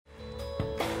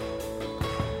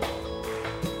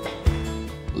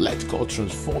Let God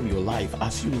transform your life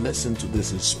as you listen to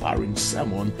this inspiring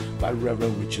sermon by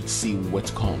Reverend Richard C.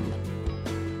 Whitcomb.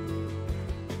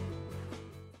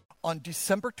 On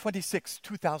December 26,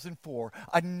 2004,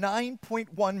 a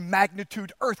 9.1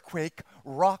 magnitude earthquake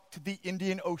rocked the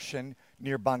Indian Ocean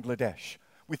near Bangladesh.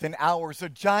 Within hours, a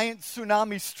giant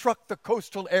tsunami struck the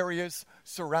coastal areas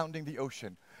surrounding the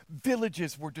ocean.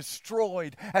 Villages were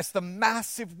destroyed as the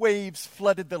massive waves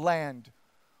flooded the land.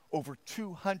 Over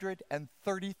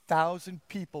 230,000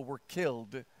 people were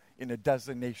killed in a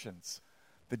dozen nations.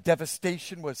 The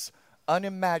devastation was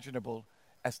unimaginable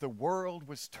as the world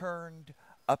was turned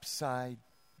upside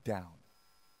down.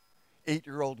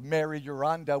 8-year-old Mary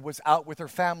Uranda was out with her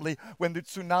family when the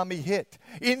tsunami hit.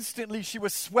 Instantly, she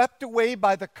was swept away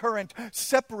by the current,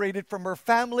 separated from her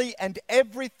family and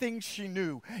everything she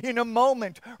knew. In a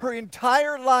moment, her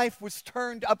entire life was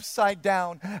turned upside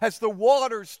down as the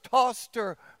waters tossed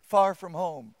her far from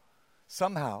home.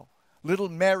 Somehow, little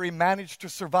Mary managed to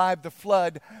survive the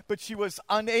flood, but she was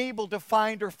unable to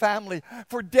find her family.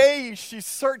 For days, she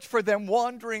searched for them,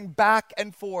 wandering back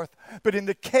and forth. But in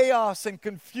the chaos and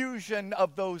confusion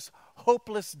of those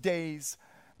hopeless days,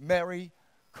 Mary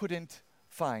couldn't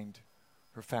find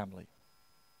her family.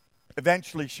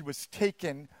 Eventually, she was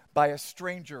taken by a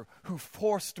stranger who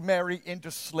forced Mary into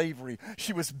slavery.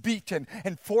 She was beaten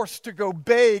and forced to go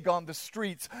beg on the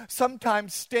streets,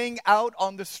 sometimes staying out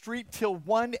on the street till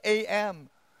 1 a.m.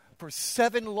 For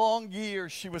 7 long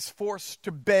years, she was forced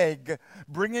to beg,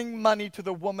 bringing money to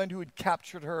the woman who had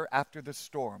captured her after the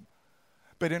storm.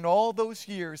 But in all those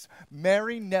years,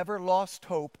 Mary never lost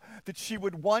hope that she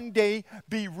would one day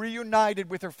be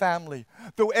reunited with her family.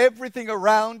 Though everything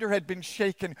around her had been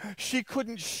shaken, she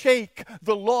couldn't shake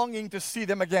the longing to see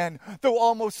them again. Though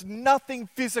almost nothing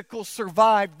physical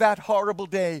survived that horrible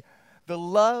day, the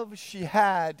love she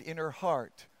had in her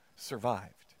heart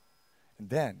survived. And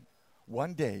then,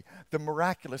 one day, the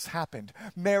miraculous happened.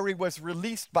 Mary was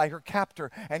released by her captor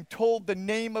and told the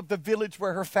name of the village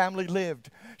where her family lived.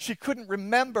 She couldn't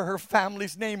remember her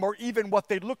family's name or even what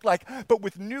they looked like, but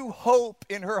with new hope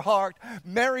in her heart,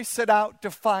 Mary set out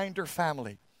to find her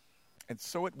family. And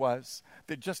so it was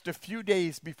that just a few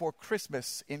days before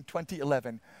Christmas in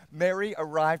 2011, Mary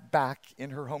arrived back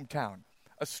in her hometown.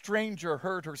 A stranger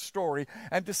heard her story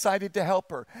and decided to help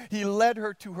her. He led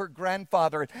her to her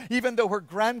grandfather. Even though her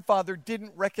grandfather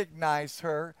didn't recognize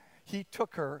her, he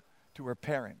took her to her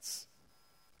parents.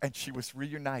 And she was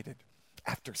reunited.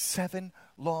 After 7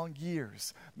 long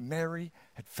years, Mary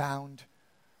had found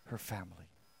her family.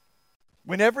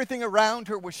 When everything around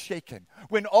her was shaken,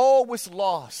 when all was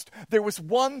lost, there was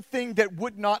one thing that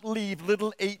would not leave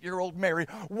little 8-year-old Mary.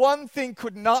 One thing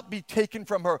could not be taken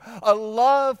from her: a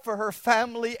love for her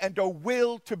family and a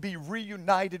will to be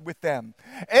reunited with them.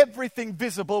 Everything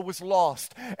visible was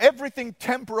lost. Everything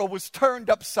temporal was turned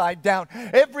upside down.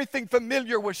 Everything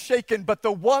familiar was shaken, but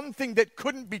the one thing that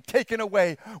couldn't be taken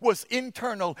away was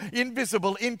internal,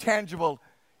 invisible, intangible.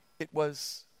 It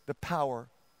was the power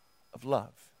of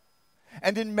love.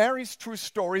 And in Mary's true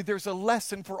story, there's a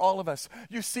lesson for all of us.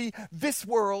 You see, this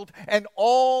world and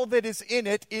all that is in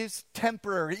it is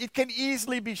temporary. It can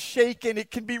easily be shaken.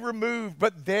 It can be removed.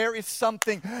 But there is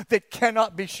something that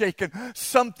cannot be shaken.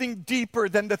 Something deeper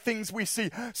than the things we see.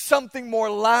 Something more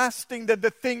lasting than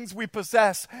the things we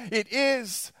possess. It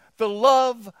is the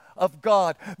love of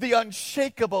God, the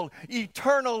unshakable,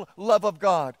 eternal love of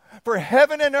God. For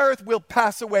heaven and earth will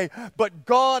pass away, but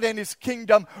God and His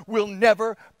kingdom will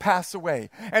never pass away.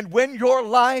 And when your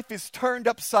life is turned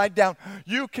upside down,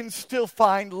 you can still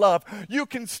find love. You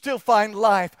can still find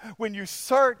life when you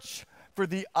search for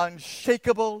the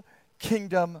unshakable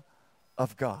kingdom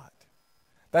of God.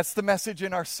 That's the message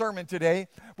in our sermon today.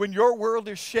 When your world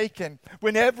is shaken,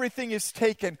 when everything is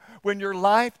taken, when your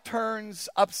life turns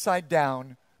upside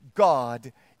down,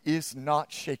 God is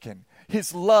not shaken.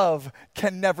 His love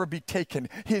can never be taken.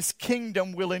 His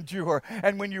kingdom will endure.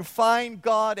 And when you find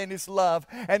God and His love,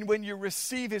 and when you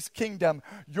receive His kingdom,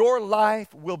 your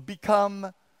life will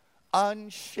become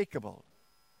unshakable.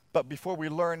 But before we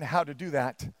learn how to do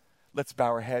that, let's bow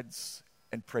our heads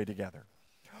and pray together.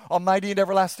 Almighty and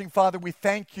everlasting Father, we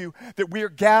thank You that we are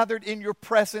gathered in Your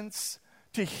presence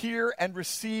to hear and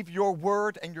receive Your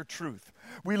word and Your truth.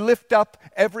 We lift up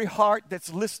every heart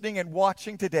that's listening and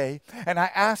watching today, and I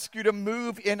ask You to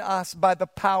move in us by the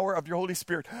power of Your Holy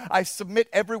Spirit. I submit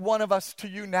every one of us to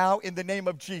You now in the name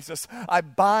of Jesus. I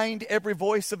bind every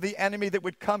voice of the enemy that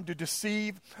would come to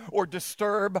deceive or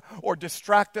disturb or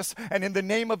distract us, and in the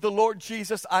name of the Lord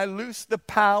Jesus, I loose the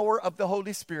power of the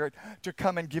Holy Spirit to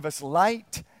come and give us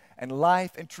light and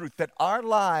life and truth, that our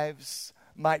lives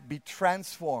might be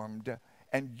transformed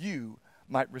and You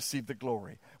might receive the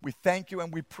glory. We thank you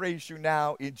and we praise you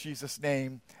now in Jesus'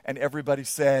 name. And everybody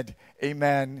said,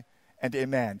 amen and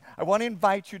amen. I want to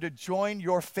invite you to join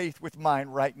your faith with mine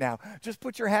right now. Just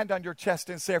put your hand on your chest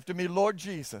and say after me, Lord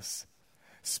Jesus,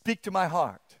 speak to my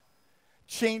heart.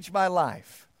 Change my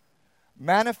life.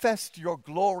 Manifest your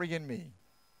glory in me.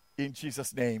 In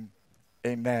Jesus' name,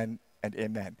 amen and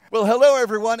amen. Well, hello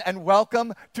everyone and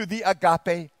welcome to the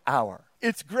Agape Hour.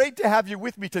 It's great to have you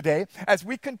with me today as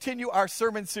we continue our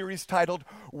sermon series titled,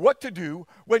 What to Do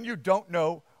When You Don't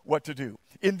Know What to Do.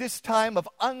 In this time of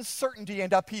uncertainty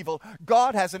and upheaval,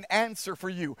 God has an answer for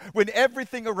you. When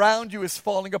everything around you is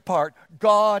falling apart,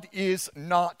 God is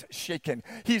not shaken.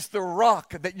 He's the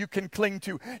rock that you can cling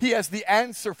to. He has the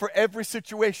answer for every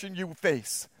situation you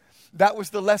face. That was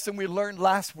the lesson we learned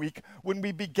last week when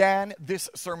we began this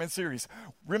sermon series.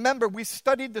 Remember, we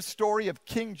studied the story of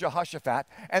King Jehoshaphat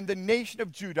and the nation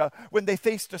of Judah when they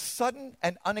faced a sudden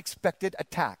and unexpected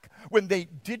attack. When they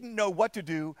didn't know what to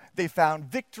do, they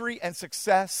found victory and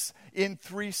success in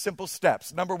 3 simple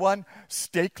steps. Number 1,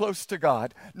 stay close to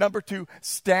God. Number 2,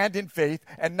 stand in faith.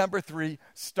 And number 3,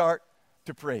 start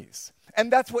to praise.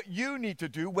 And that's what you need to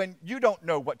do when you don't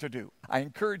know what to do. I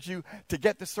encourage you to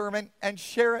get the sermon and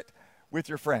share it with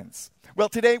your friends. Well,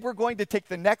 today we're going to take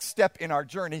the next step in our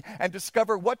journey and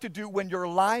discover what to do when your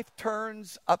life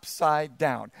turns upside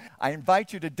down. I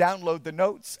invite you to download the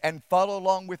notes and follow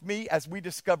along with me as we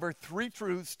discover 3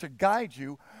 truths to guide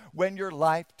you when your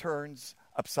life turns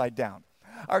upside down.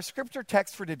 Our scripture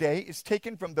text for today is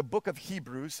taken from the book of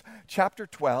Hebrews, chapter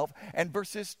 12, and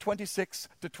verses 26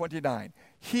 to 29.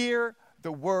 Hear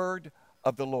the word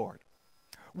of the Lord.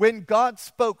 When God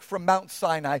spoke from Mount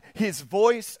Sinai, his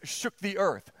voice shook the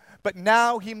earth. But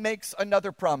now he makes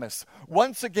another promise.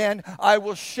 Once again, I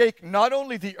will shake not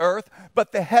only the earth,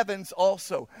 but the heavens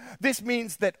also. This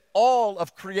means that all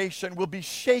of creation will be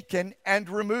shaken and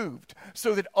removed,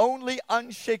 so that only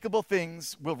unshakable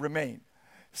things will remain.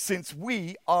 Since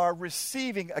we are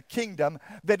receiving a kingdom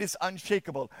that is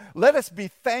unshakable, let us be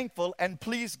thankful and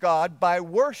please God by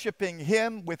worshiping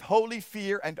him with holy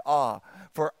fear and awe,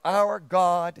 for our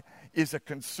God is a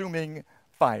consuming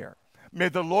fire. May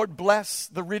the Lord bless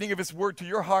the reading of his word to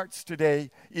your hearts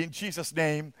today in Jesus'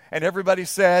 name. And everybody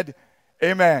said,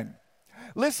 amen.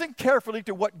 Listen carefully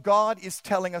to what God is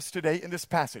telling us today in this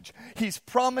passage. He's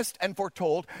promised and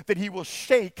foretold that he will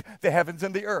shake the heavens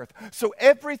and the earth. So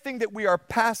everything that we are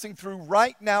passing through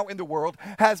right now in the world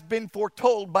has been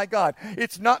foretold by God.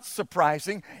 It's not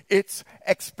surprising, it's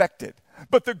expected.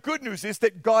 But the good news is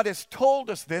that God has told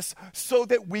us this so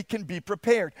that we can be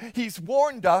prepared. He's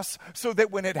warned us so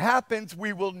that when it happens,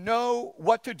 we will know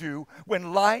what to do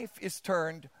when life is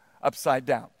turned upside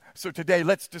down. So today,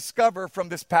 let's discover from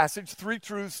this passage 3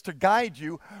 truths to guide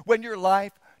you when your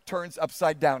life turns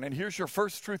upside down. And here's your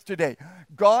first truth today.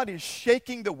 God is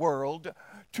shaking the world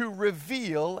to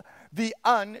reveal the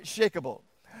unshakable.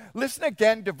 Listen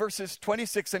again to verses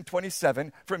 26 and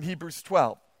 27 from Hebrews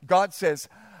 12. God says,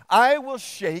 I will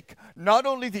shake not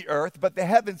only the earth, but the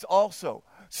heavens also,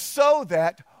 so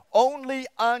that only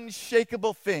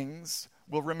unshakable things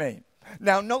will remain.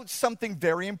 Now, note something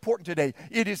very important today.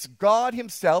 It is God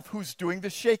himself who's doing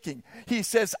the shaking. He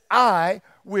says, I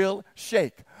will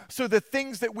shake. So the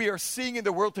things that we are seeing in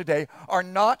the world today are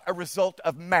not a result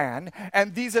of man,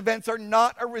 and these events are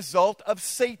not a result of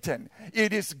Satan.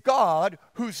 It is God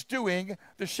who's doing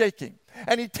the shaking.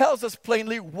 And he tells us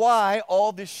plainly why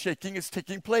all this shaking is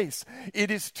taking place.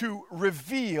 It is to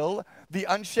reveal the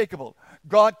unshakable.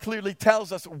 God clearly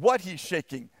tells us what he's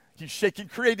shaking. He's shaking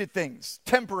created things,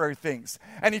 temporary things.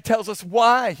 And he tells us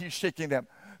why he's shaking them,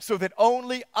 so that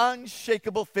only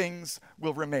unshakable things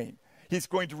will remain. He's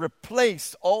going to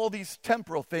replace all these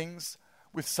temporal things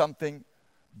with something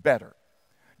better.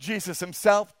 Jesus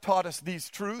himself taught us these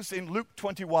truths in Luke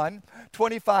 21,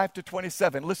 25 to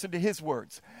 27. Listen to his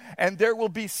words. And there will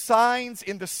be signs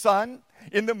in the sun,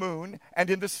 in the moon,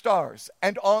 and in the stars,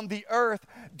 and on the earth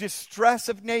distress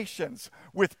of nations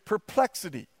with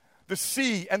perplexity, the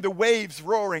sea and the waves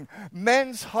roaring,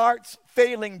 men's hearts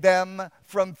failing them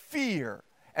from fear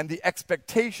and the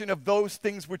expectation of those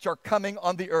things which are coming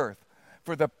on the earth.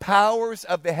 For the powers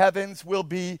of the heavens will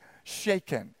be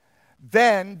shaken.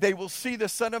 Then they will see the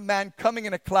Son of Man coming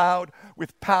in a cloud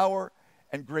with power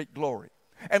and great glory.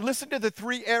 And listen to the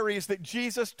 3 areas that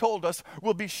Jesus told us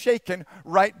will be shaken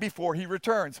right before he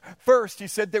returns. First, he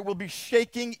said there will be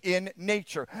shaking in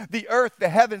nature. The earth, the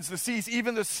heavens, the seas,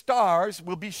 even the stars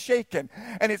will be shaken.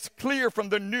 And it's clear from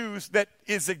the news that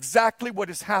is exactly what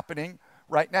is happening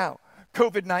right now.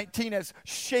 COVID-19 has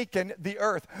shaken the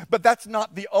earth, but that's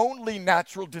not the only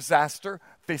natural disaster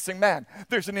facing man.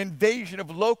 There's an invasion of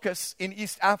locusts in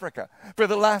East Africa. For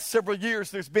the last several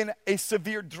years, there's been a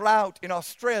severe drought in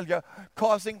Australia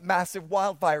causing massive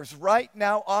wildfires. Right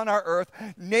now on our earth,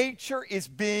 nature is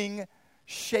being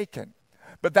shaken.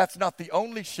 But that's not the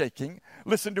only shaking.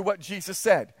 Listen to what Jesus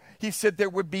said. He said there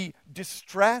would be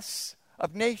distress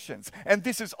of nations. And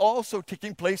this is also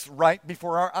taking place right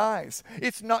before our eyes.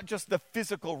 It's not just the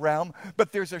physical realm,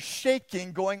 but there's a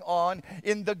shaking going on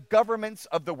in the governments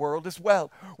of the world as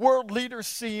well. World leaders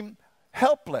seem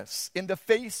helpless in the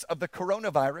face of the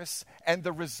coronavirus and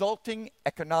the resulting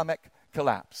economic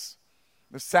collapse.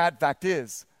 The sad fact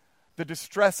is, the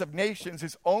distress of nations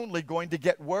is only going to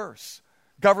get worse.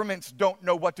 Governments don't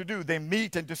know what to do. They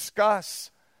meet and discuss,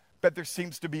 but there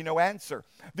seems to be no answer.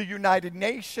 The United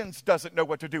Nations doesn't know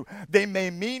what to do. They may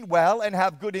mean well and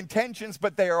have good intentions,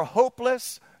 but they are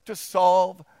hopeless to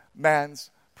solve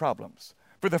man's problems.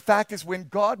 For the fact is, when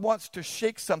God wants to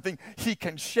shake something, he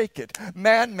can shake it.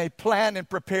 Man may plan and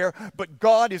prepare, but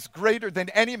God is greater than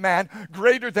any man,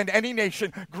 greater than any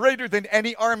nation, greater than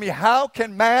any army. How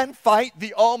can man fight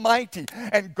the Almighty?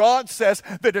 And God says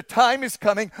that a time is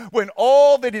coming when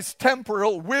all that is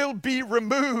temporal will be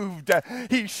removed.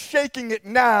 He's shaking it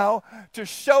now to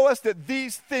show us that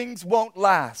these things won't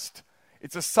last.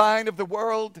 It's a sign of the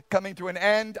world coming to an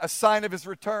end, a sign of his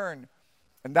return.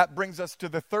 And that brings us to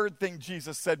the third thing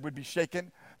Jesus said would be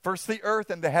shaken. First the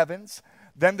earth and the heavens,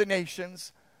 then the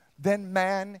nations, then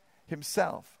man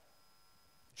himself.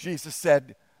 Jesus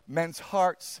said men's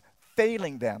hearts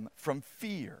failing them from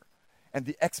fear and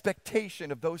the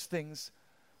expectation of those things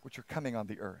which are coming on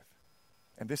the earth.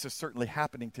 And this is certainly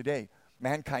happening today.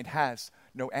 Mankind has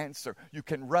no answer. You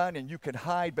can run and you can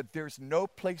hide, but there's no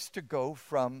place to go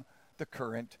from the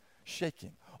current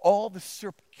shaking. All the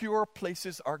secure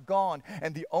places are gone,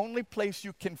 and the only place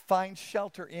you can find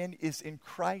shelter in is in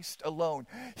Christ alone.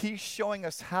 He's showing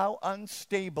us how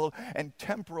unstable and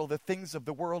temporal the things of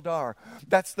the world are.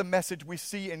 That's the message we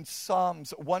see in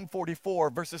Psalms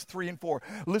 144, verses 3 and 4.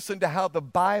 Listen to how the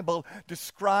Bible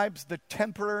describes the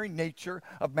temporary nature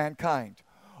of mankind.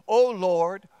 O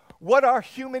Lord, what are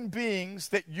human beings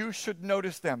that you should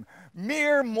notice them?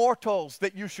 Mere mortals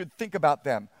that you should think about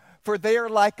them. For they are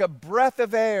like a breath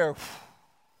of air.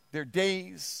 Their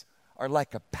days are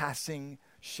like a passing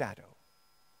shadow.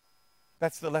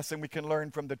 That's the lesson we can learn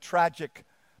from the tragic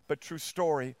but true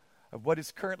story of what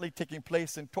is currently taking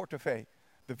place in Tortofe,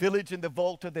 the village in the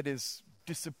Volta that is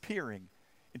disappearing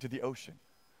into the ocean.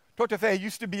 Tortofe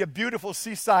used to be a beautiful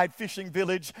seaside fishing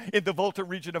village in the Volta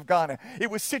region of Ghana. It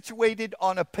was situated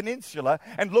on a peninsula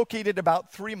and located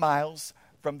about 3 miles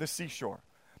from the seashore.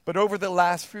 But over the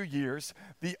last few years,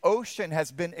 the ocean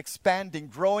has been expanding,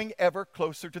 growing ever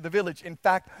closer to the village. In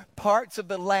fact, parts of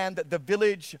the land that the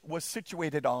village was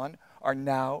situated on are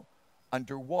now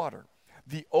underwater.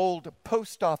 The old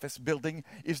post office building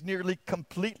is nearly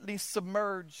completely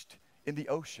submerged in the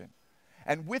ocean.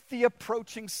 And with the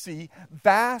approaching sea,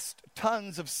 vast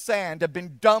tons of sand have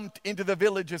been dumped into the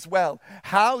village as well.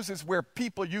 Houses where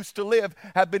people used to live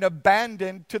have been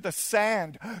abandoned to the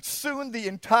sand. Soon the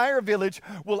entire village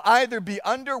will either be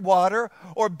underwater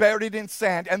or buried in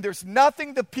sand. And there's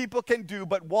nothing the people can do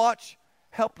but watch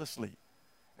helplessly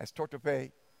as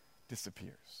Tortofe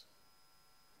disappears.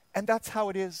 And that's how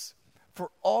it is for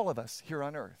all of us here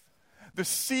on earth. The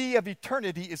sea of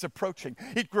eternity is approaching.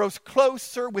 It grows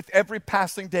closer with every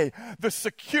passing day. The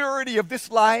security of this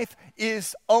life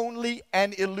is only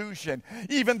an illusion.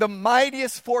 Even the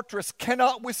mightiest fortress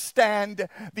cannot withstand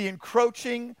the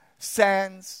encroaching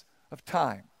sands of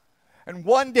time. And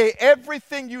one day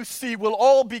everything you see will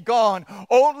all be gone.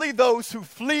 Only those who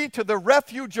flee to the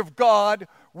refuge of God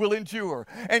will endure.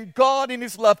 And God in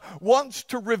his love wants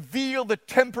to reveal the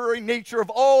temporary nature of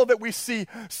all that we see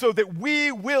so that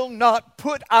we will not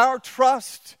put our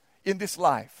trust in this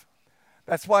life.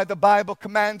 That's why the Bible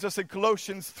commands us in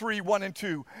Colossians 3, 1 and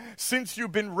 2, since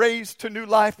you've been raised to new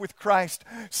life with Christ,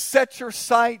 set your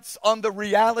sights on the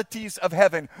realities of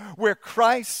heaven, where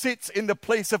Christ sits in the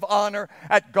place of honor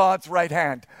at God's right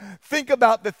hand. Think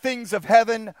about the things of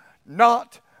heaven,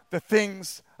 not the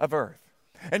things of earth.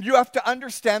 And you have to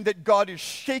understand that God is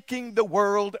shaking the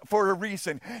world for a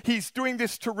reason. He's doing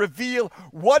this to reveal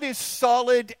what is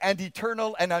solid and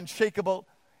eternal and unshakable,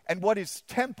 and what is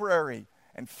temporary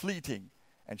and fleeting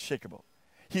and shakeable.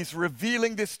 He's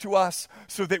revealing this to us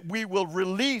so that we will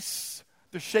release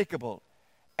the shakeable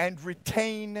and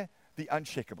retain the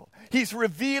unshakable. He's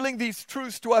revealing these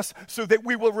truths to us so that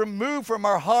we will remove from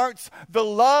our hearts the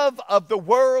love of the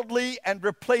worldly and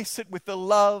replace it with the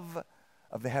love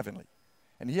of the heavenly.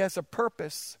 And he has a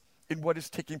purpose in what is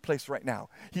taking place right now.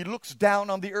 He looks down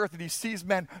on the earth and he sees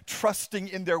men trusting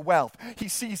in their wealth. He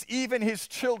sees even his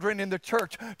children in the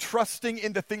church trusting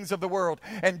in the things of the world.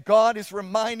 And God is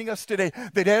reminding us today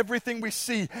that everything we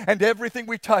see and everything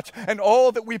we touch and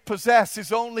all that we possess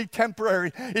is only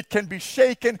temporary. It can be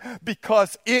shaken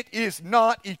because it is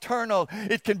not eternal.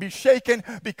 It can be shaken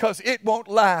because it won't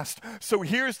last. So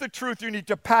here's the truth you need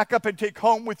to pack up and take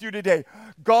home with you today.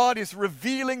 God is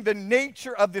revealing the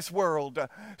nature of this world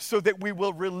so that we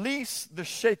will release the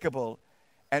shakeable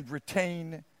and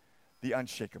retain the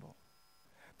unshakable.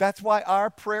 That's why our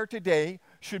prayer today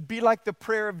should be like the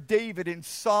prayer of David in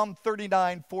Psalm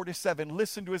 39:47.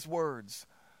 Listen to his words.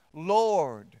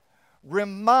 Lord,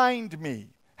 remind me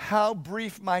how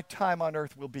brief my time on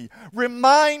earth will be.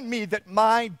 Remind me that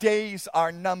my days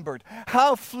are numbered,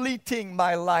 how fleeting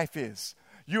my life is.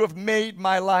 You have made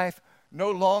my life no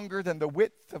longer than the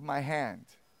width of my hand.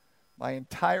 My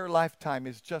entire lifetime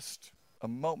is just a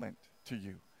moment to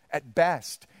you. At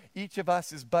best, each of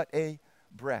us is but a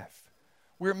breath.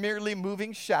 We're merely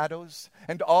moving shadows,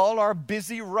 and all our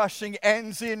busy rushing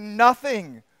ends in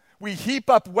nothing. We heap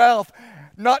up wealth,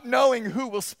 not knowing who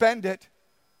will spend it.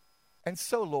 And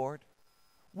so, Lord,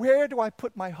 where do I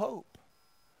put my hope?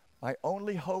 My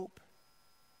only hope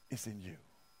is in you.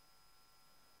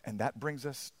 And that brings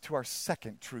us to our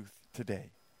second truth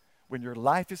today. When your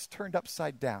life is turned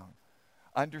upside down,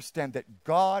 understand that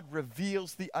God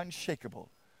reveals the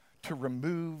unshakable to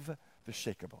remove the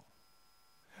shakeable.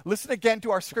 Listen again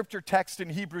to our scripture text in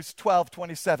Hebrews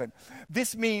 12:27.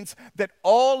 This means that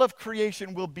all of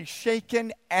creation will be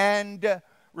shaken and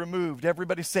removed.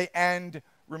 Everybody say, and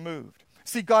removed.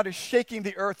 See, God is shaking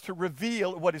the earth to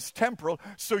reveal what is temporal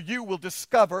so you will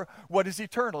discover what is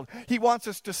eternal. He wants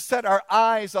us to set our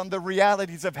eyes on the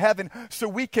realities of heaven so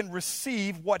we can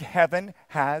receive what heaven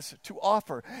has to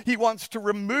offer. He wants to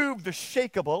remove the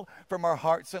shakeable from our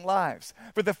hearts and lives.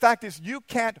 For the fact is, you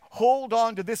can't hold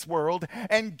on to this world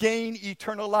and gain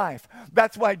eternal life.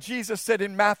 That's why Jesus said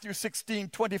in Matthew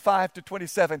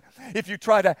 16:25-27, if you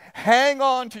try to hang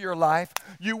on to your life,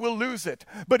 you will lose it.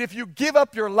 But if you give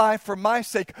up your life for my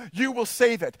sake, you will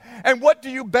save it. And what do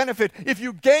you benefit if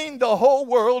you gain the whole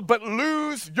world but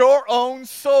lose your own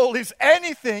soul? Is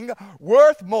anything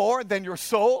worth more than your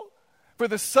soul? For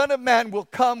the Son of Man will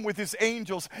come with his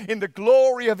angels in the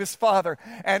glory of his Father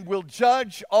and will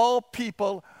judge all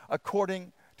people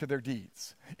according to their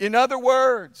deeds. In other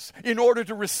words, in order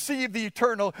to receive the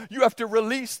eternal, you have to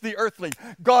release the earthly.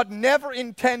 God never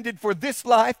intended for this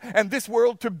life and this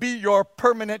world to be your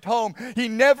permanent home. He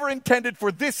never intended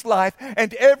for this life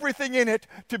and everything in it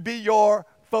to be your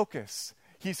focus.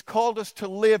 He's called us to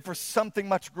live for something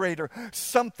much greater,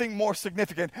 something more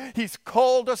significant. He's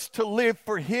called us to live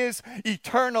for his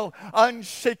eternal,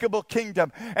 unshakable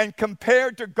kingdom. And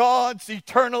compared to God's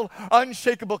eternal,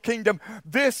 unshakable kingdom,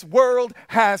 this world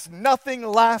has nothing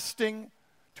lasting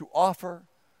to offer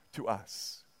to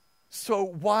us. So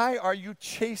why are you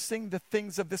chasing the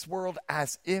things of this world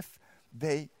as if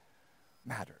they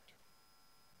mattered?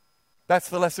 That's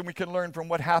the lesson we can learn from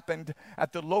what happened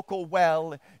at the local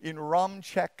well in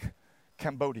Ramchek,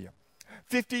 Cambodia.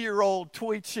 50-year-old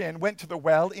Thuy Chin went to the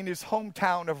well in his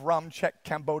hometown of Ramchek,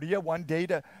 Cambodia one day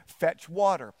to fetch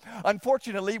water.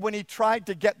 Unfortunately, when he tried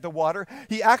to get the water,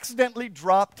 he accidentally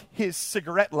dropped his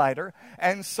cigarette lighter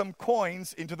and some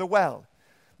coins into the well.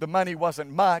 The money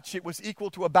wasn't much. It was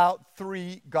equal to about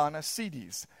 3 Ghana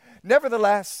cedis.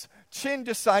 Nevertheless, Chin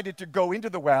decided to go into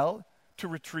the well to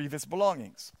retrieve his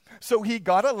belongings. So he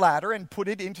got a ladder and put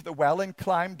it into the well and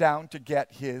climbed down to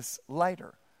get his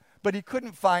lighter. But he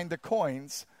couldn't find the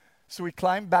coins, so he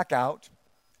climbed back out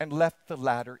and left the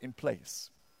ladder in place.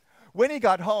 When he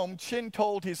got home, Chin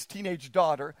told his teenage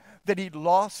daughter that he'd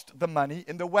lost the money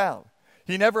in the well.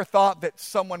 He never thought that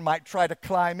someone might try to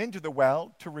climb into the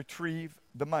well to retrieve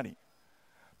the money.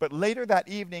 But later that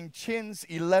evening, Chin's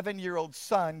 11-year-old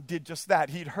son did just that.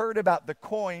 He'd heard about the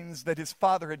coins that his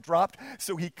father had dropped,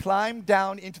 so he climbed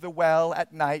down into the well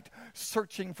at night,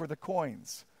 searching for the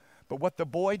coins. But what the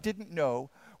boy didn't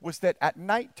know was that at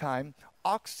nighttime,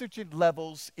 oxygen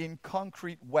levels in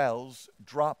concrete wells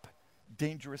drop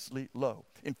dangerously low.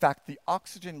 In fact, the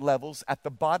oxygen levels at the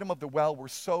bottom of the well were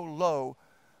so low,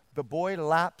 the boy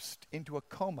lapsed into a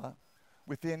coma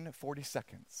within 40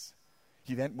 seconds.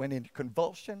 He then went into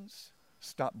convulsions,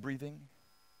 stopped breathing,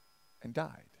 and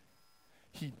died.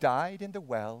 He died in the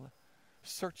well,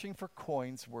 searching for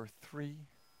coins worth 3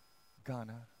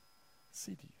 Ghana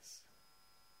cedis.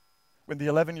 When the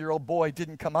 11-year-old boy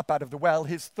didn't come up out of the well,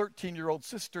 his 13-year-old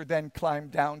sister then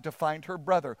climbed down to find her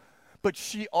brother. But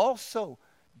she also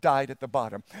died at the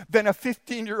bottom. Then a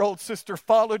 15-year-old sister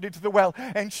followed into the well,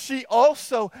 and she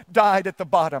also died at the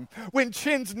bottom. When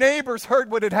Chin's neighbors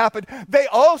heard what had happened, they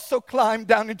also climbed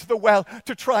down into the well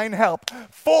to try and help.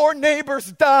 4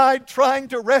 neighbors died trying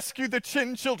to rescue the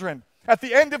Chin children. At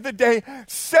the end of the day,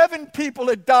 7 people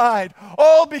had died,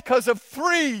 all because of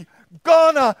 3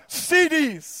 Ghana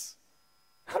cedis.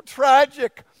 How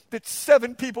tragic that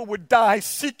 7 people would die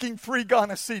seeking 3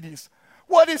 Ghana cedis.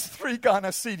 What is 3 Ghana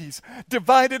cedis?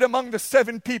 Divided among the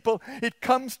 7 people, it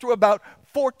comes to about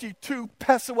 42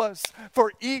 pesewas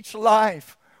for each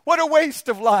life. What a waste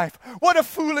of life. What a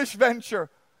foolish venture.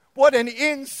 What an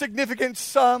insignificant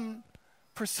sum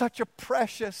for such a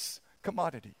precious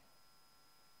commodity.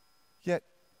 Yet,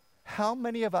 how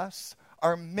many of us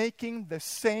are making the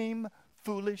same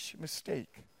foolish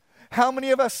mistake? How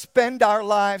many of us spend our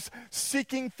lives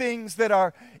seeking things that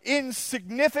are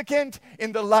insignificant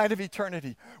in the light of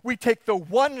eternity? We take the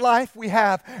one life we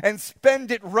have and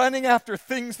spend it running after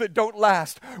things that don't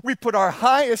last. We put our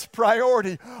highest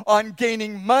priority on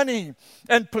gaining money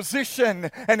and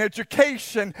position and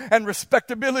education and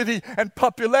respectability and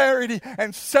popularity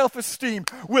and self-esteem.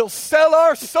 We'll sell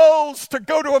our souls to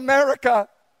go to America.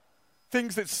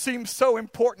 Things that seem so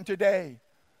important today,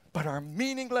 but are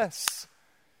meaningless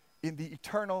in the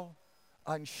eternal,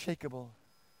 unshakable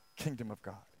kingdom of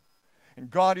God. And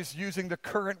God is using the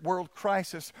current world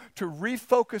crisis to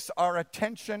refocus our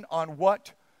attention on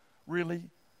what really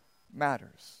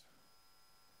matters.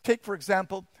 Take, for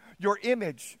example, your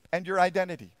image and your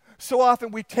identity. So often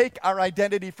we take our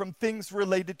identity from things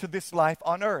related to this life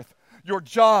on earth. Your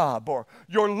job or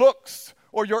your looks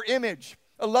or your image.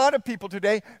 A lot of people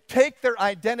today take their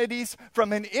identities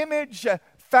from an image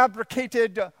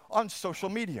fabricated on social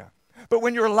media. But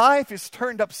when your life is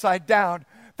turned upside down,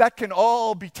 that can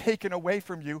all be taken away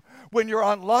from you. When you're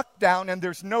on lockdown and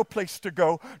there's no place to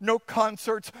go, no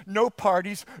concerts, no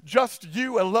parties, just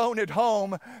you alone at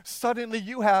home, suddenly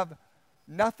you have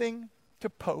nothing to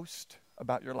post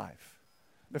about your life.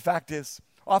 The fact is,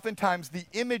 oftentimes the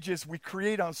images we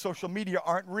create on social media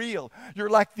aren't real. You're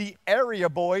like the area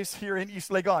boys here in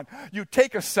East Legon. You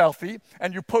take a selfie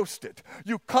and you post it.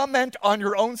 You comment on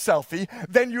your own selfie,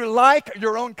 then you like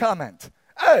your own comment.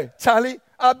 Hey, Charlie,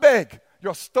 I beg,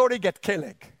 your story get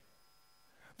killing.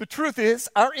 The truth is,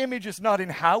 our image is not in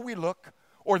how we look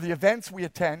or the events we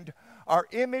attend. Our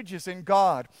image is in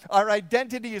God. Our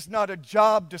identity is not a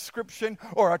job description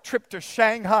or a trip to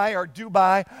Shanghai or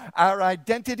Dubai. Our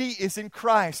identity is in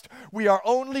Christ. We are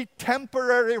only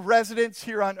temporary residents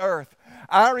here on earth.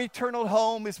 Our eternal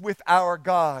home is with our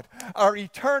God. Our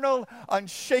eternal,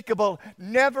 unshakable,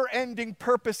 never-ending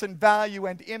purpose and value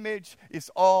and image is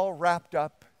all wrapped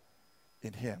up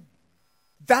in Him.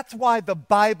 That's why the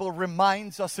Bible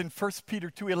reminds us in 1 Peter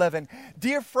 2:11,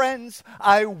 "Dear friends,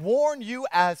 I warn you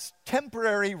as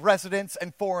temporary residents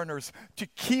and foreigners to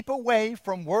keep away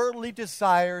from worldly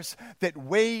desires that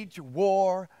wage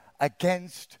war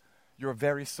against your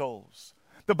very souls."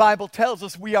 The Bible tells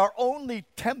us we are only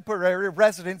temporary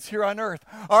residents here on earth.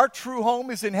 Our true home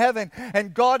is in heaven,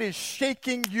 and God is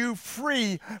shaking you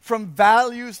free from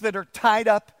values that are tied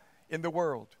up in the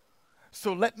world.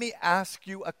 So let me ask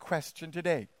you a question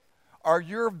today. Are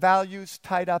your values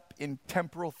tied up in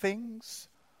temporal things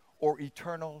or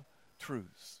eternal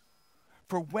truths?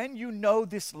 For when you know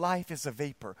this life is a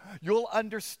vapor, you'll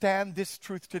understand this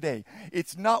truth today.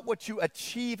 It's not what you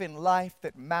achieve in life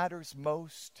that matters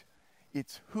most.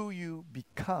 It's who you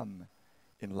become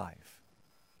in life.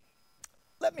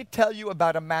 Let me tell you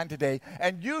about a man today,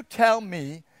 and you tell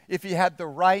me if he had the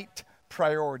right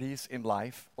priorities in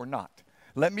life or not.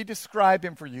 Let me describe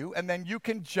him for you, and then you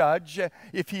can judge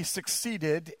if he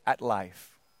succeeded at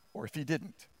life or if he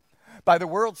didn't. By the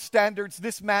world's standards,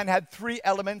 this man had 3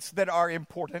 elements that are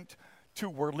important to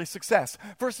worldly success.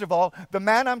 First of all, the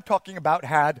man I'm talking about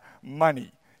had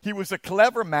money. He was a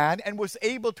clever man and was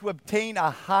able to obtain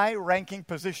a high-ranking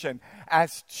position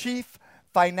as chief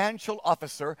financial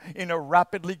officer in a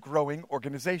rapidly growing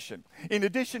organization. In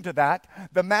addition to that,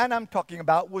 the man I'm talking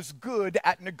about was good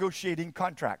at negotiating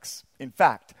contracts. In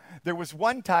fact, there was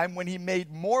one time when he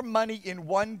made more money in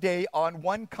one day on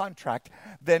one contract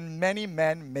than many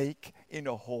men make in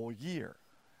a whole year.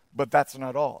 But that's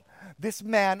not all. This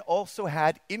man also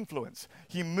had influence.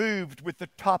 He moved with the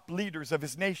top leaders of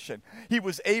his nation. He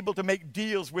was able to make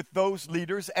deals with those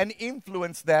leaders and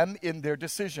influence them in their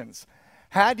decisions.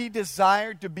 Had he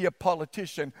desired to be a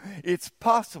politician, it's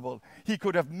possible he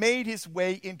could have made his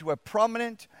way into a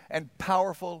prominent and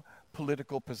powerful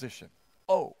political position.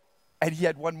 Oh, and he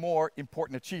had one more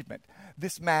important achievement.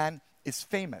 This man is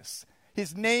famous.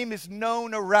 His name is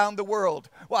known around the world.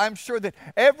 Well, I'm sure that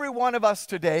every one of us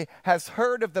today has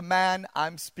heard of the man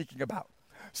I'm speaking about.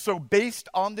 So based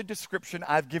on the description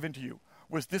I've given to you,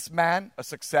 was this man a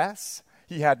success?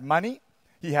 He had money,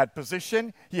 he had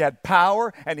position, he had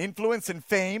power and influence and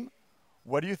fame.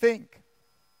 What do you think?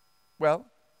 Well,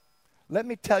 let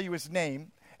me tell you his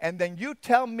name, and then you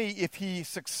tell me if he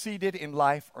succeeded in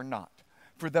life or not.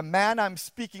 For the man I'm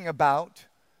speaking about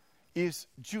is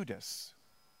Judas,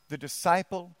 the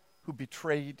disciple who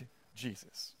betrayed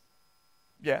Jesus.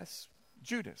 Yes,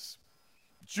 Judas.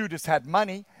 Judas had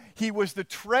money. He was the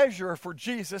treasurer for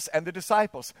Jesus and the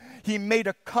disciples. He made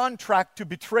a contract to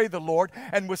betray the Lord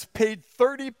and was paid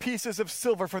 30 pieces of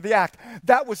silver for the act.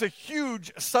 That was a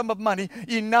huge sum of money,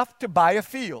 enough to buy a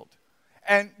field.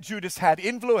 And Judas had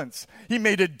influence. He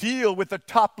made a deal with the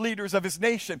top leaders of his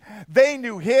nation. They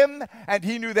knew him and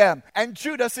he knew them. And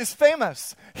Judas is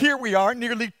famous. Here we are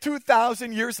nearly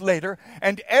 2,000 years later,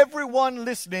 and everyone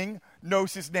listening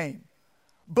knows his name.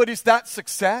 But is that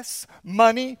success?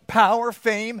 Money, power,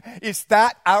 fame? Is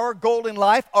that our goal in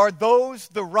life? Are those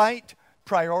the right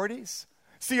priorities?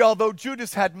 See, although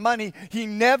Judas had money, he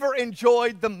never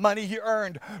enjoyed the money he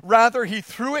earned. Rather, he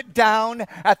threw it down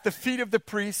at the feet of the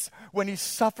priests when he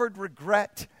suffered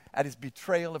regret at his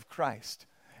betrayal of Christ.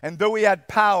 And though he had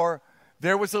power,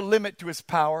 there was a limit to his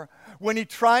power. When he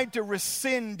tried to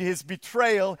rescind his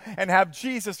betrayal and have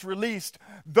Jesus released,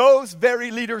 those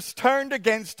very leaders turned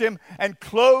against him and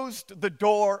closed the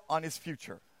door on his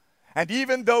future. And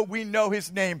even though we know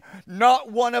his name,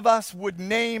 not one of us would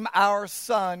name our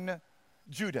son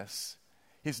Judas.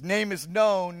 His name is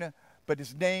known, but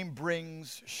his name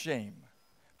brings shame.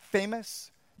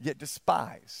 Famous, yet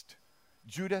despised.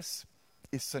 Judas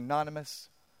is synonymous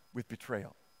with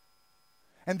betrayal.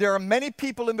 And there are many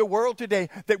people in the world today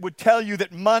that would tell you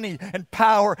that money and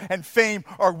power and fame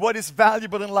are what is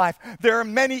valuable in life. There are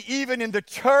many even in the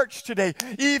church today,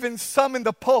 even some in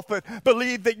the pulpit,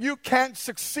 believe that you can't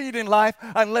succeed in life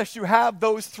unless you have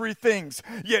those three things.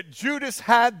 Yet Judas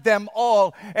had them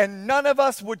all, and none of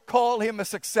us would call him a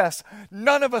success.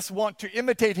 None of us want to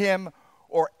imitate him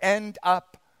or end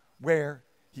up where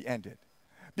he ended.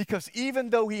 Because even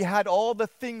though he had all the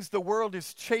things the world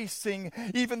is chasing,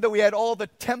 even though he had all the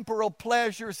temporal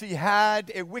pleasures, he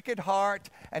had a wicked heart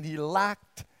and he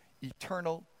lacked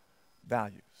eternal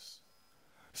values.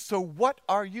 So what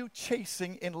are you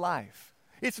chasing in life?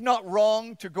 It's not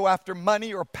wrong to go after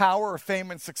money or power or fame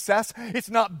and success. It's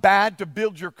not bad to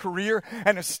build your career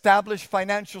and establish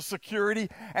financial security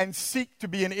and seek to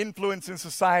be an influence in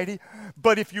society.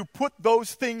 But if you put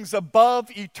those things above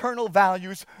eternal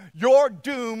values, you're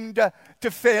doomed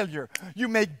to failure. You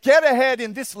may get ahead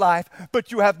in this life,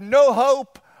 but you have no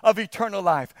hope of eternal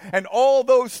life. And all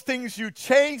those things you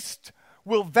chased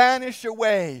will vanish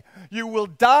away. You will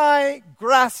die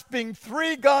grasping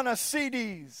 3 Ghana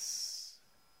cedis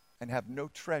and have no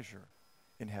treasure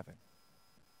in heaven.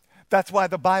 That's why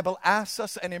the Bible asks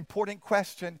us an important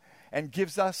question and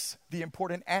gives us the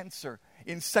important answer.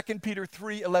 In 2 Peter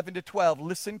 3:11-12,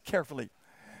 listen carefully.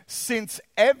 Since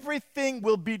everything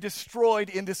will be destroyed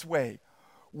in this way,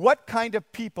 what kind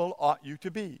of people ought you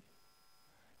to be?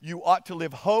 You ought to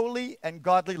live holy and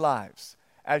godly lives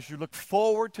as you look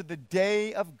forward to the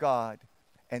day of God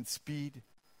and speed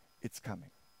its coming.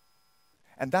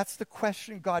 And that's the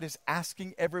question God is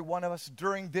asking every one of us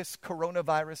during this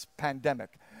coronavirus pandemic.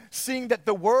 Seeing that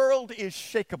the world is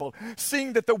shakeable,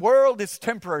 seeing that the world is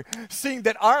temporary, seeing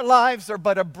that our lives are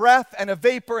but a breath and a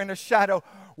vapor and a shadow,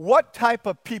 what type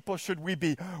of people should we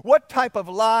be? What type of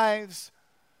lives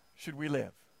should we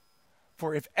live?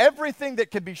 For if everything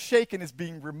that can be shaken is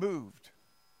being removed,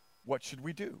 what should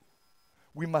we do?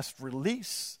 We must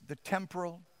release the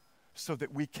temporal so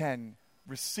that we can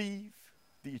receive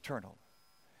the eternal.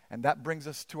 And that brings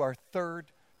us to our third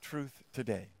truth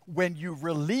today. When you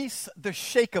release the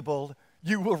shakeable,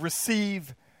 you will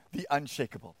receive the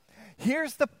unshakable.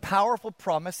 Here's the powerful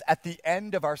promise at the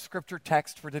end of our scripture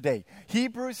text for today.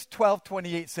 Hebrews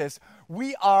 12:28 says,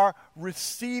 we are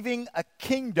receiving a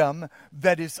kingdom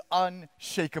that is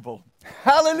unshakable.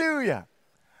 Hallelujah!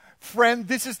 Friend,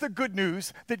 this is the good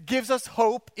news that gives us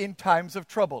hope in times of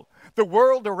trouble. The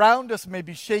world around us may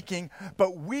be shaking,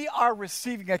 but we are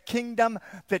receiving a kingdom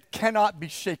that cannot be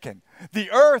shaken. The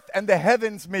earth and the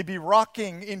heavens may be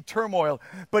rocking in turmoil,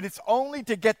 but it's only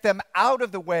to get them out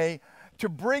of the way to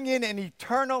bring in an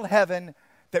eternal heaven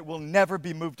that will never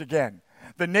be moved again.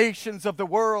 The nations of the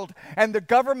world and the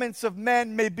governments of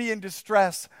men may be in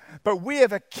distress, but we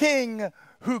have a king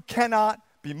who cannot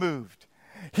be moved.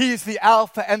 He is the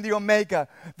Alpha and the Omega,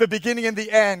 the beginning and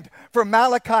the end. For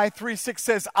Malachi 3:6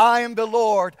 says, I am the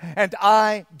Lord, and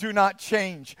I do not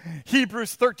change.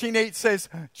 Hebrews 13:8 says,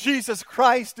 Jesus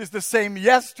Christ is the same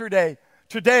yesterday,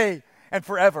 today, and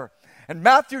forever. And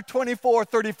Matthew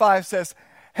 24:35 says,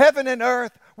 heaven and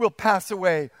earth will pass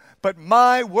away, but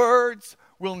my words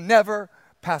will never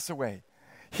pass away.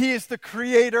 He is the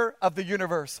creator of the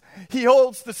universe. He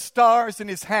holds the stars in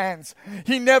his hands.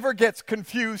 He never gets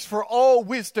confused, for all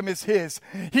wisdom is his.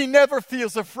 He never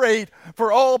feels afraid, for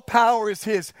all power is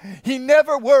his. He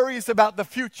never worries about the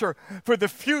future, for the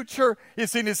future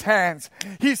is in his hands.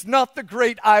 He's not the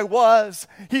great I was.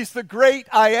 He's the great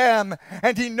I am,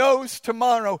 and he knows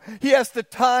tomorrow. He has the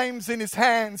times in his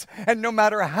hands, and no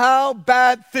matter how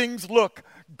bad things look,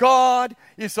 God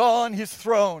is on his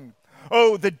throne.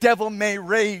 Oh, the devil may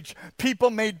rage,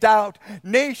 people may doubt,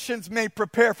 nations may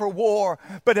prepare for war,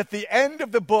 but at the end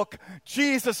of the book,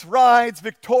 Jesus rides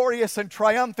victorious and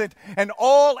triumphant, and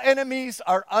all enemies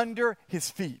are under his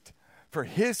feet. For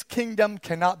his kingdom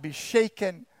cannot be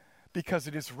shaken, because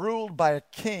it is ruled by a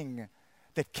king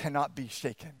that cannot be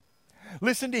shaken.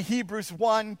 Listen to Hebrews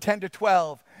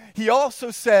 1:10-12. He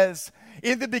also says,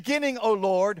 in the beginning, O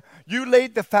Lord, you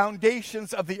laid the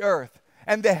foundations of the earth,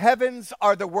 and the heavens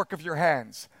are the work of your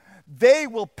hands. They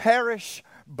will perish,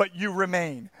 but you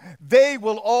remain. They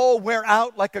will all wear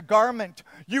out like a garment.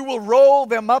 You will roll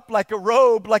them up like a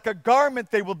robe, like a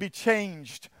garment they will be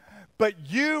changed.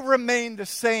 But you remain the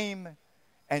same,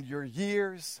 and your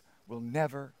years will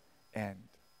never end.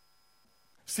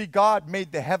 See, God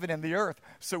made the heaven and the earth,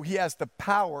 so he has the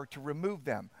power to remove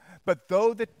them. But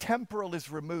though the temporal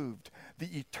is removed,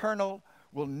 the eternal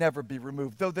will never be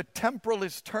removed. Though the temporal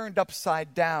is turned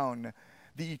upside down,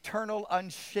 the eternal,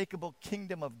 unshakable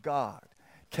kingdom of God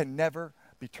can never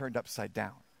be turned upside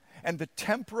down. And the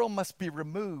temporal must be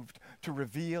removed to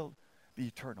reveal the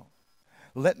eternal.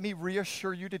 Let me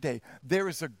reassure you today, there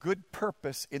is a good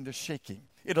purpose in the shaking.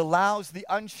 It allows the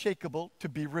unshakable to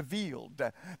be revealed.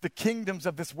 The kingdoms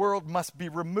of this world must be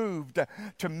removed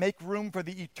to make room for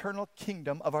the eternal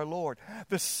kingdom of our Lord.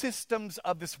 The systems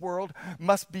of this world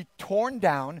must be torn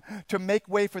down to make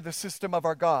way for the system of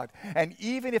our God. And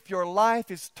even if your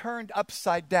life is turned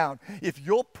upside down, if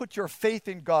you'll put your faith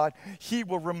in God, he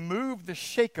will remove the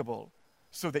shakeable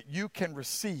so that you can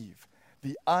receive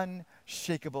the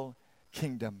unshakable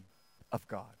kingdom of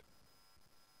God.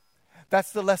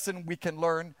 That's the lesson we can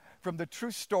learn from the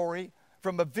true story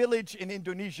from a village in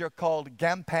Indonesia called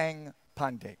Gampang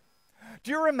Pandey.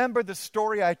 Do you remember the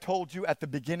story I told you at the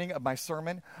beginning of my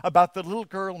sermon about the little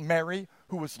girl Mary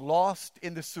who was lost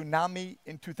in the tsunami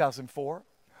in 2004?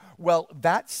 Well,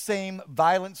 that same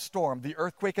violent storm, the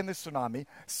earthquake and the tsunami,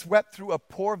 swept through a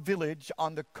poor village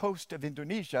on the coast of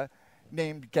Indonesia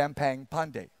named Gampang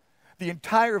Pandey. The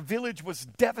entire village was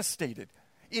devastated.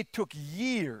 It took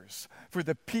years for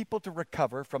the people to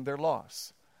recover from their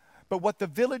loss. But what the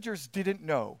villagers didn't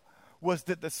know was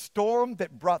that the storm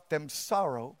that brought them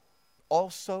sorrow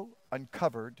also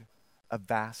uncovered a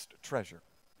vast treasure.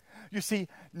 You see,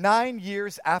 9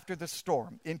 years after the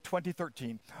storm, in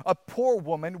 2013, a poor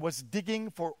woman was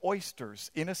digging for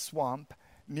oysters in a swamp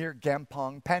near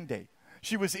Gampang Pandey.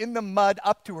 She was in the mud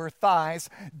up to her thighs,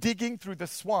 digging through the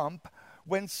swamp,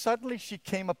 when suddenly she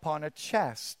came upon a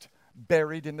chest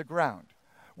buried in the ground.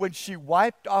 When she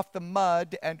wiped off the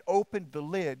mud and opened the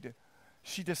lid,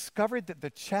 she discovered that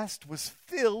the chest was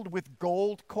filled with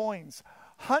gold coins,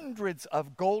 hundreds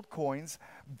of gold coins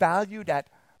valued at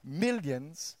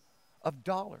millions of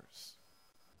dollars.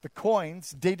 The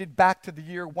coins dated back to the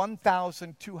year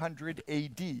 1200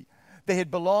 AD. They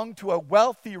had belonged to a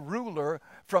wealthy ruler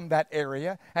from that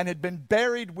area and had been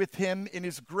buried with him in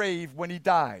his grave when he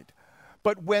died.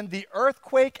 But when the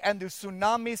earthquake and the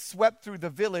tsunami swept through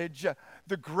the village,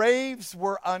 the graves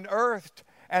were unearthed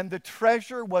and the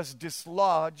treasure was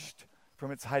dislodged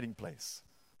from its hiding place.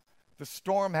 The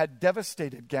storm had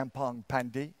devastated Gampang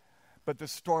Pandey, but the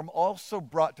storm also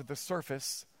brought to the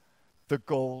surface the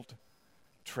gold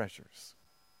treasures.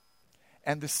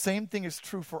 And the same thing is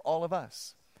true for all of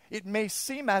us. It may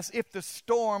seem as if the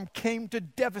storm came to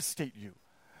devastate you,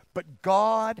 but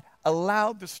God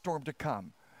allowed the storm to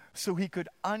come so he could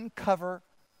uncover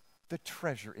the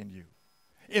treasure in you.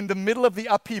 In the middle of the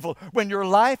upheaval, when your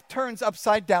life turns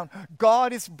upside down,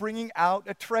 God is bringing out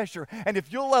a treasure. And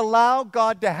if you'll allow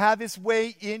God to have his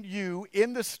way in you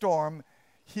in the storm,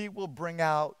 he will bring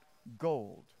out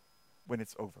gold when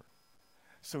it's over.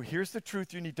 So here's the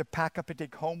truth you need to pack up and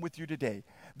take home with you today.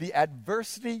 The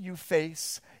adversity you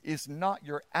face is not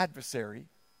your adversary,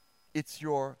 it's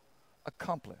your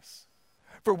accomplice.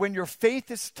 For when your faith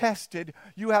is tested,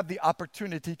 you have the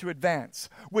opportunity to advance.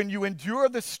 When you endure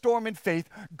the storm in faith,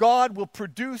 God will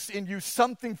produce in you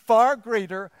something far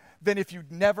greater than if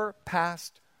you'd never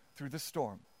passed through the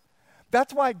storm.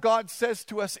 That's why God says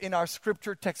to us in our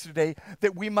scripture text today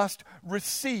that we must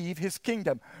receive his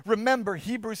kingdom. Remember,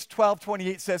 Hebrews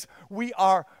 12:28 says, we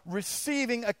are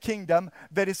receiving a kingdom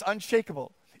that is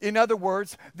unshakable. In other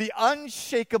words, the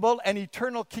unshakable and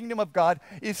eternal kingdom of God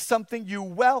is something you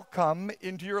welcome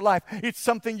into your life. It's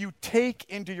something you take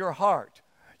into your heart.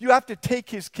 You have to take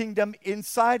his kingdom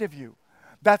inside of you.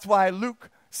 That's why Luke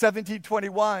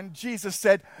 17:21, Jesus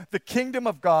said, the kingdom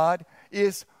of God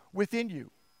is within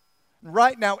you.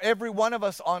 Right now, every one of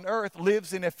us on earth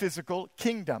lives in a physical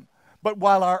kingdom. But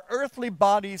while our earthly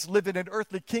bodies live in an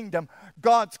earthly kingdom,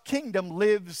 God's kingdom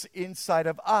lives inside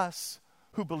of us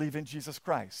who believe in Jesus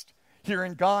Christ. Here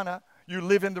in Ghana, you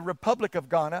live in the Republic of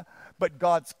Ghana, but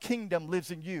God's kingdom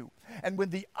lives in you. And when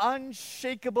the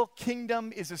unshakable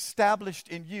kingdom is established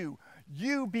in you,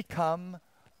 you become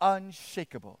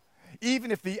unshakable.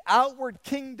 Even if the outward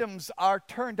kingdoms are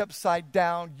turned upside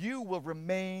down, you will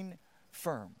remain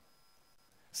firm.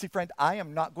 See, friend, I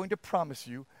am not going to promise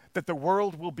you that the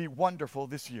world will be wonderful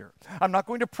this year. I'm not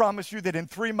going to promise you that in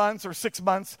 3 months or 6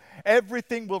 months,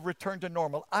 everything will return to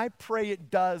normal. I pray it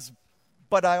does,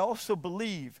 but I also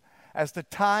believe as the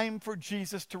time for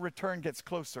Jesus to return gets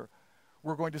closer,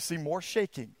 we're going to see more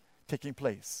shaking taking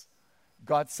place.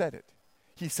 God said it.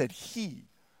 He said he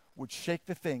would shake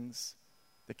the things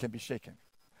that can be shaken.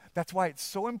 That's why it's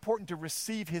so important to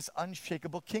receive his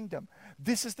unshakable kingdom.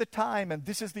 This is the time and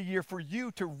this is the year for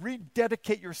you to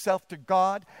rededicate yourself to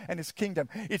God and his kingdom.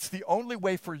 It's the only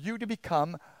way for you to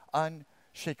become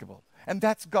unshakable. And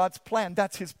that's God's plan.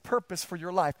 That's his purpose for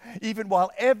your life. Even while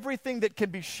everything that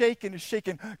can be shaken is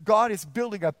shaken, God is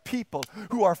building a people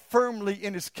who are firmly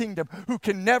in his kingdom, who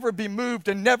can never be moved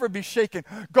and never be shaken.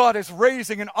 God is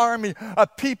raising an army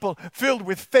of people filled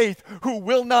with faith who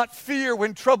will not fear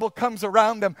when trouble comes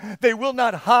around them. They will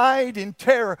not hide in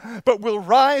terror, but will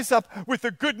rise up with the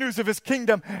good news of his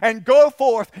kingdom and go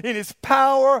forth in his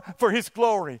power for his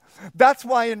glory. That's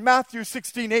why in Matthew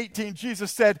 16:18,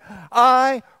 Jesus said,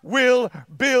 I will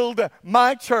build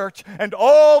my church, and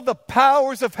all the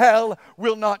powers of hell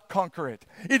will not conquer it.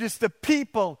 It is the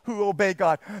people who obey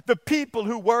God, the people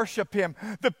who worship him,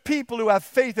 the people who have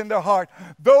faith in their heart.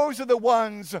 Those are the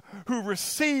ones who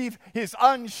receive his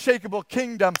unshakable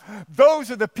kingdom.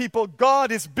 Those are the people God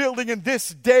is building in this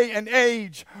day and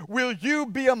age. Will you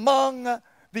be among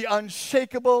the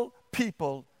unshakable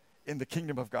people in the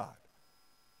kingdom of God?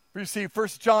 You see, 1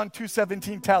 John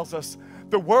 2:17 tells us,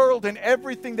 the world and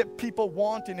everything that people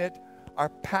want in it are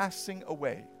passing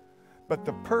away. But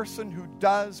the person who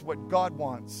does what God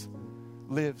wants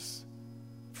lives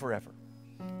forever.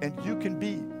 And you can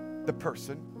be the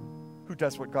person who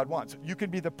does what God wants. You can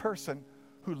be the person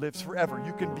who lives forever.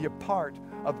 You can be a part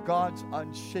of God's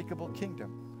unshakable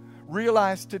kingdom.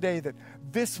 Realize today that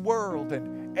this world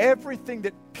and everything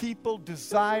that people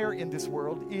desire in this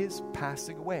world is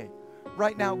passing away.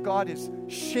 Right now, God is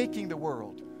shaking the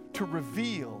world to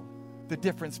reveal the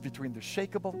difference between the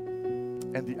shakeable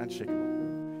and the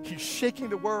unshakable. He's shaking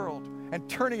the world and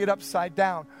turning it upside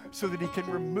down so that he can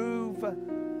remove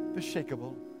the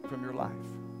shakeable from your life.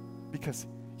 Because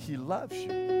he loves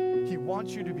you. He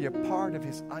wants you to be a part of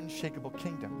his unshakable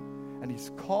kingdom. And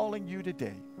he's calling you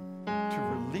today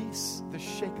to release the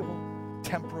shakeable,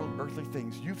 temporal, earthly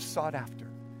things you've sought after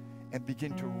and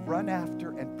begin to run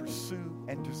after and pursue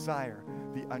and desire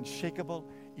the unshakable,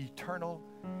 eternal,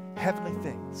 heavenly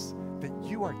things that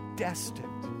you are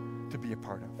destined to be a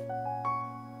part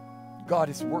of. God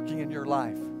is working in your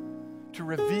life to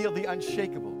reveal the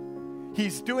unshakable.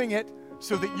 He's doing it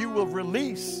so that you will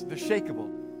release the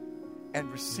shakeable and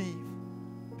receive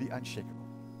the unshakable.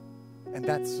 And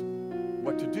that's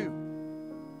what to do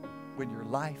when your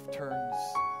life turns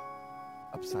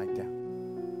upside down.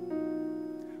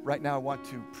 Right now, I want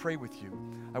to pray with you.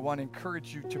 I want to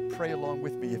encourage you to pray along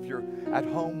with me. If you're at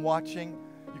home watching,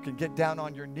 you can get down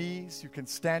on your knees. You can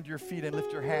stand to your feet and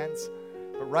lift your hands.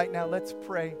 But right now, let's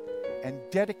pray and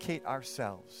dedicate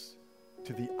ourselves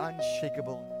to the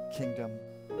unshakable kingdom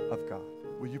of God.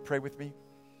 Will you pray with me?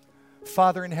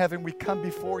 Father in heaven, we come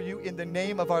before you in the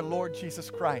name of our Lord Jesus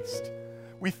Christ.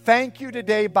 We thank you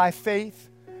today by faith.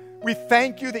 We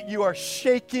thank you that you are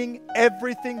shaking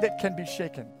everything that can be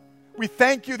shaken. We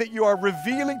thank you that you are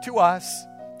revealing to us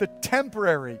the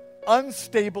temporary,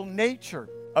 unstable nature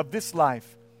of this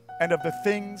life and of the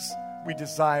things we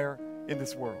desire in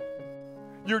this world.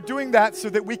 You're doing that so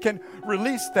that we can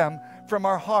release them from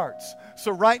our hearts.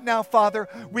 So right now, Father,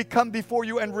 we come before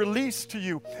you and release to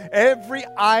you every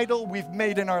idol we've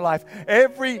made in our life,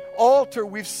 every altar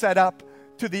we've set up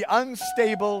to the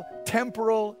unstable,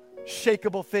 temporal,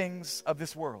 shakeable things of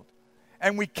this world.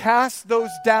 And we cast those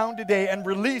down today and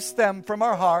release them from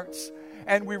our hearts,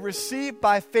 and we receive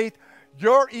by faith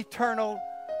your eternal,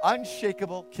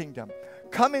 unshakable kingdom.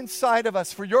 Come inside of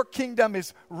us, for your kingdom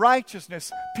is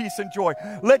righteousness, peace, and joy.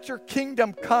 Let your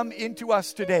kingdom come into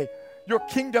us today. Your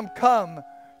kingdom come,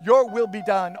 your will be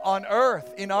done on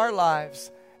earth in our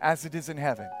lives as it is in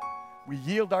heaven. We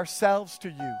yield ourselves to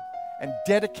you and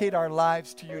dedicate our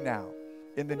lives to you now.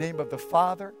 In the name of the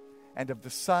Father, and of the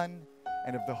Son,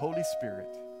 and of the Holy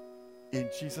Spirit. In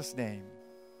Jesus' name,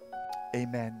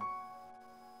 amen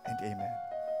and amen.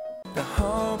 The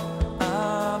hope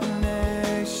of a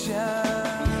nation.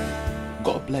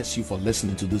 God bless you for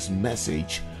listening to this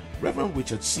message. Reverend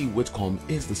Richard C. Whitcomb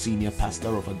is the senior pastor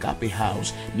of Agape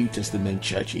House New Testament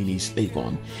Church in East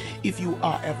Legon. If you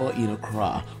are ever in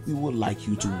Accra, we would like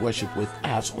you to worship with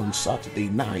us on Saturday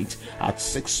night at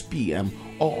 6 p.m.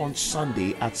 or on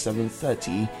Sunday at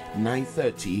 7:30,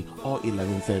 9:30 or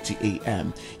 11:30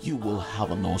 a.m. You will have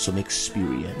an awesome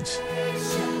experience.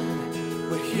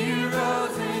 We're heroes.